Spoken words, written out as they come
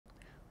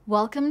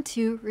Welcome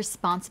to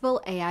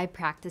Responsible AI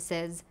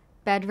Practices,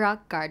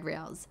 Bedrock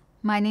Guardrails.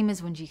 My name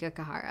is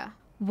Wanjiko.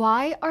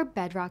 Why are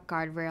Bedrock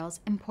Guardrails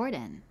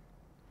important?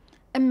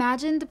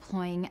 Imagine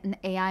deploying an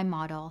AI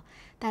model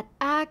that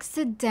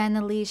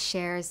accidentally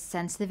shares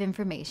sensitive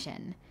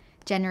information,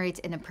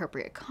 generates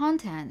inappropriate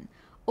content,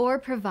 or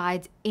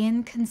provides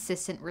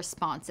inconsistent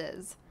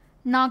responses.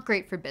 Not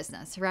great for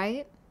business,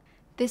 right?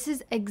 This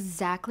is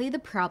exactly the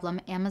problem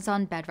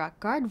Amazon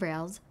Bedrock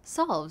Guardrails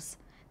solves.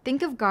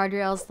 Think of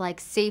guardrails like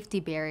safety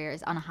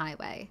barriers on a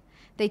highway.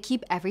 They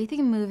keep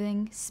everything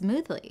moving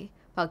smoothly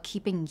while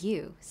keeping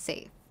you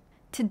safe.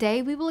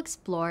 Today, we will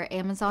explore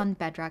Amazon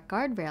Bedrock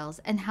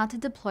Guardrails and how to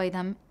deploy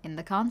them in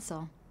the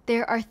console.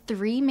 There are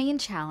three main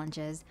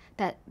challenges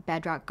that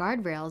Bedrock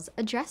Guardrails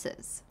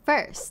addresses.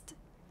 First,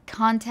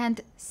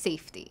 content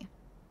safety.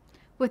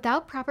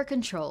 Without proper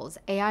controls,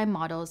 AI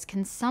models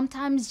can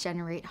sometimes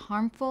generate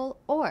harmful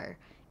or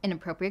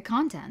inappropriate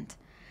content.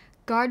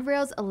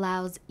 Guardrails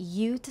allows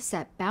you to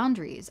set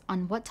boundaries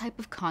on what type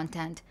of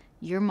content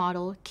your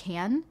model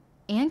can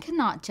and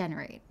cannot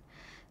generate,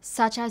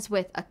 such as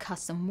with a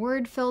custom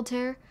word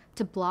filter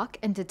to block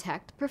and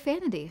detect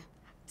profanity.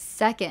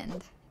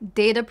 Second,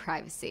 data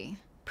privacy.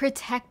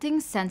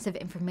 Protecting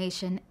sensitive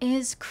information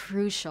is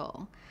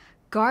crucial.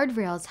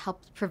 Guardrails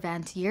help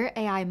prevent your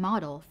AI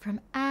model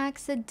from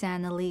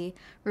accidentally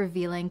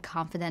revealing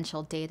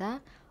confidential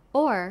data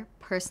or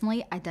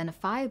personally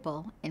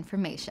identifiable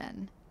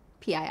information.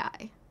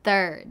 PII.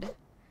 Third,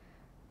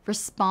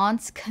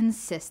 response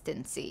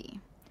consistency.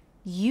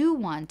 You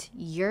want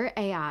your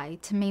AI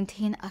to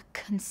maintain a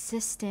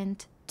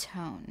consistent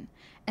tone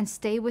and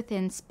stay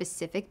within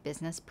specific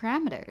business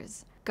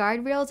parameters.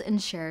 Guardrails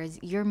ensures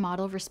your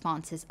model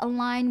responses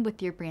align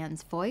with your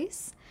brand's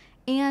voice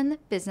and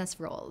business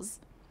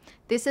rules.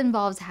 This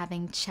involves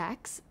having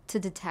checks to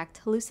detect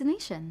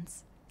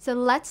hallucinations. So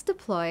let's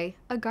deploy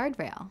a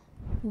guardrail.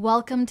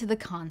 Welcome to the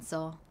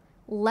console.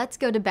 Let's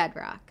go to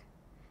Bedrock.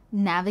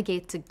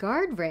 Navigate to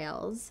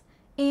Guardrails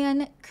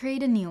and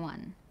create a new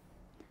one.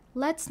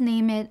 Let's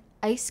name it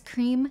Ice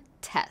Cream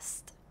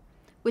Test,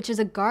 which is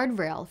a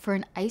guardrail for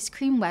an ice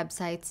cream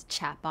website's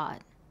chatbot.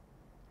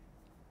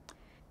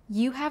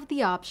 You have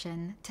the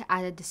option to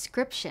add a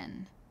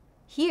description.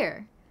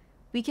 Here,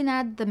 we can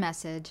add the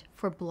message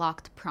for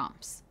blocked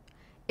prompts.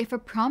 If a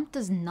prompt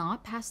does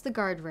not pass the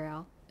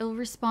guardrail, it will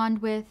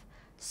respond with,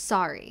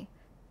 "Sorry,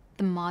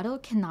 the model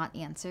cannot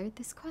answer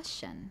this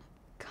question."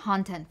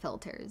 Content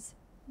filters.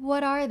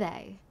 What are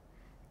they?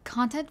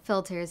 Content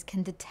filters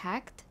can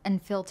detect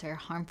and filter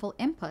harmful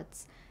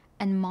inputs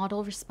and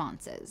model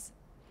responses.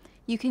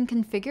 You can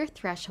configure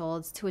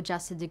thresholds to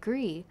adjust the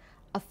degree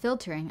of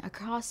filtering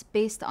across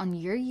based on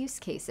your use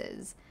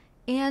cases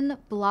and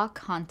block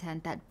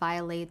content that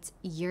violates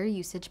your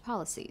usage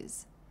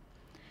policies.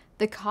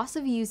 The cost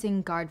of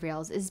using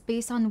guardrails is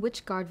based on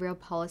which guardrail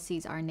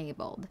policies are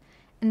enabled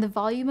and the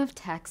volume of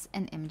text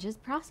and images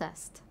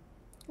processed.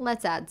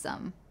 Let's add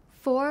some.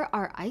 For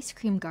our ice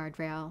cream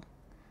guardrail,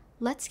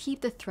 let's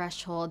keep the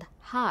threshold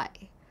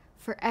high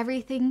for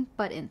everything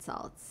but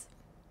insults.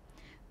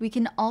 We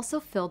can also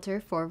filter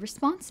for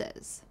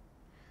responses.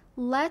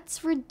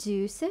 Let's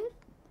reduce it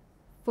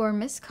for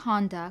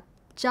misconduct,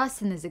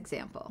 just in this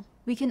example.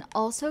 We can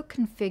also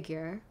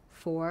configure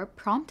for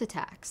prompt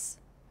attacks.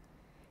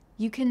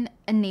 You can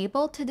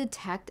enable to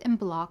detect and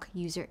block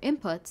user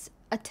inputs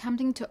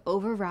attempting to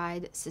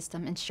override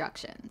system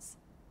instructions.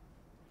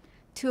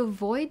 To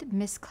avoid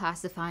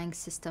misclassifying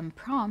system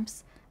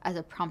prompts as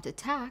a prompt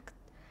attack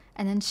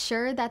and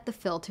ensure that the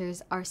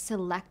filters are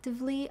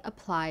selectively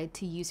applied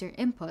to user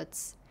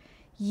inputs,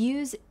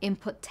 use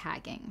input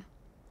tagging.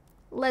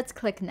 Let's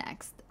click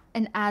Next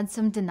and add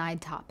some denied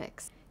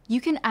topics.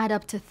 You can add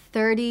up to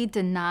 30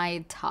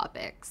 denied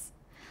topics.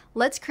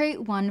 Let's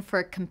create one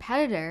for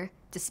competitor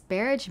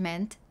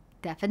disparagement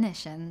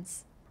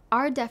definitions.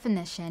 Our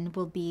definition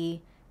will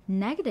be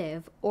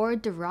negative or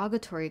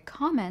derogatory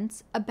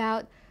comments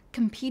about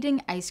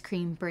competing ice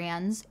cream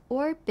brands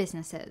or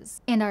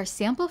businesses. And our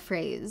sample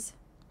phrase,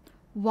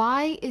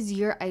 why is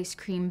your ice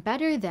cream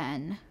better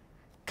than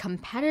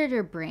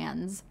competitor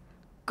brands'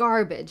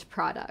 garbage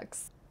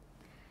products?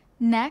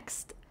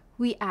 Next,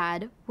 we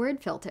add word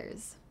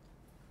filters.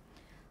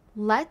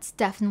 Let's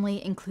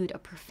definitely include a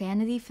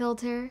profanity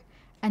filter,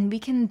 and we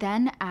can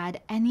then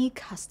add any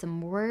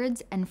custom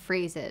words and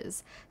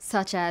phrases,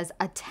 such as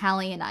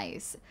Italian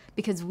ice,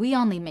 because we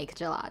only make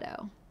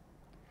gelato.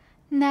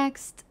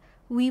 Next,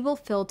 we will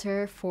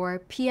filter for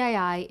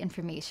PII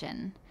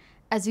information,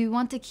 as we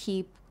want to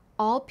keep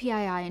all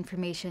PII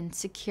information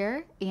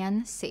secure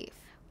and safe.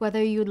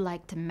 Whether you'd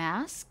like to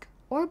mask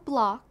or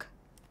block,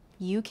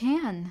 you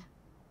can.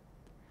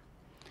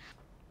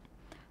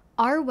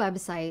 Our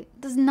website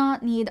does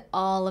not need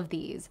all of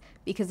these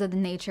because of the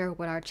nature of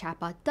what our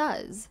chatbot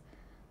does.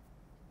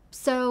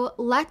 So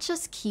let's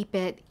just keep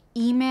it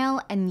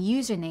email and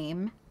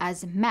username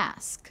as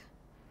mask.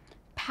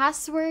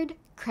 Password,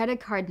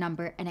 credit card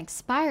number, and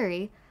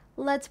expiry,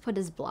 let's put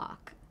as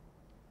block.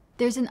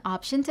 There's an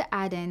option to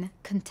add in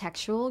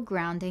contextual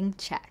grounding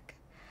check.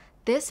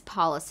 This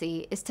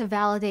policy is to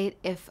validate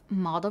if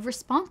model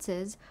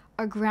responses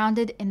are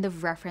grounded in the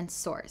reference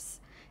source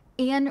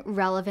and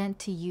relevant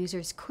to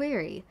user's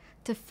query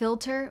to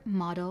filter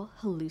model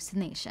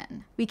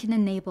hallucination. We can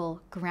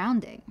enable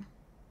grounding.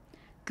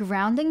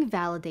 Grounding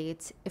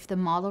validates if the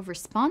model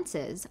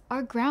responses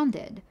are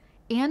grounded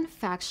and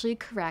factually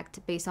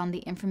correct based on the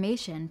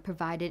information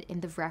provided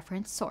in the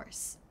reference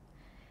source,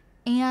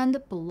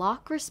 and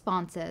block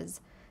responses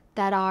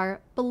that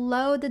are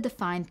below the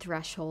defined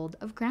threshold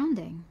of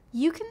grounding.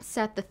 You can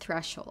set the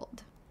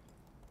threshold.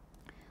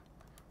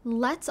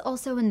 Let's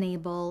also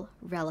enable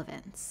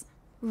relevance.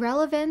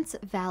 Relevance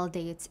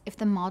validates if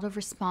the model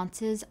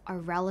responses are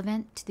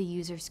relevant to the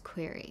user's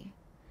query,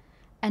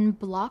 and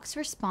blocks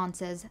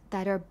responses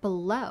that are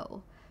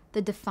below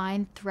the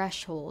defined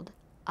threshold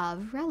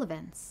of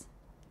relevance.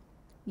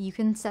 You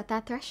can set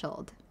that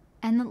threshold.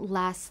 And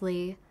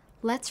lastly,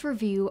 let's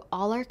review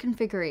all our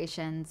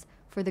configurations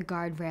for the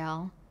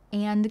guardrail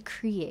and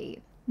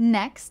create.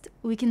 Next,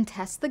 we can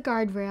test the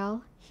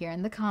guardrail here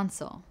in the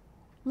console.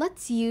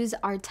 Let's use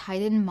our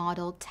Titan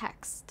model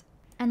text,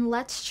 and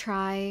let's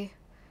try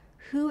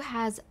who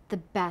has the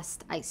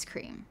best ice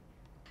cream.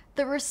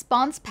 The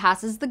response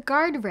passes the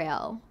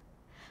guardrail.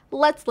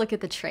 Let's look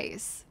at the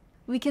trace.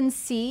 We can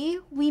see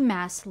we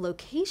masked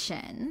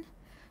location,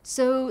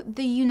 so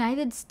the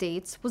United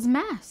States was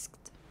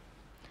masked.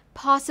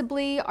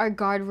 Possibly our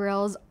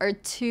guardrails are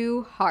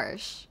too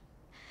harsh.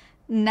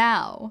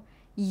 Now,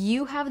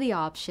 you have the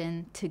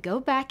option to go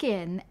back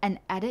in and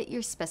edit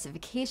your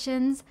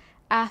specifications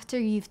after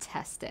you've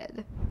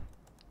tested.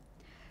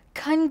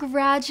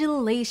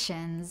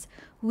 Congratulations!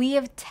 We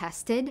have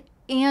tested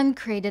and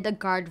created a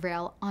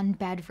guardrail on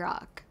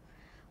Bedrock.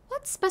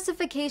 What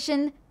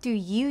specification do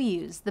you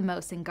use the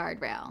most in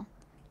Guardrail?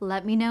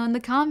 Let me know in the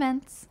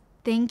comments.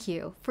 Thank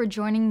you for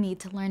joining me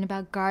to learn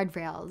about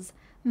guardrails.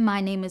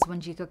 My name is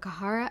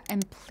Wanjiko,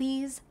 and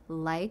please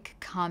like,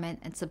 comment,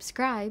 and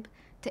subscribe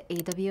to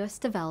AWS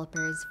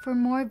Developers for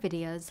more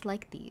videos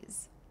like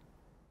these.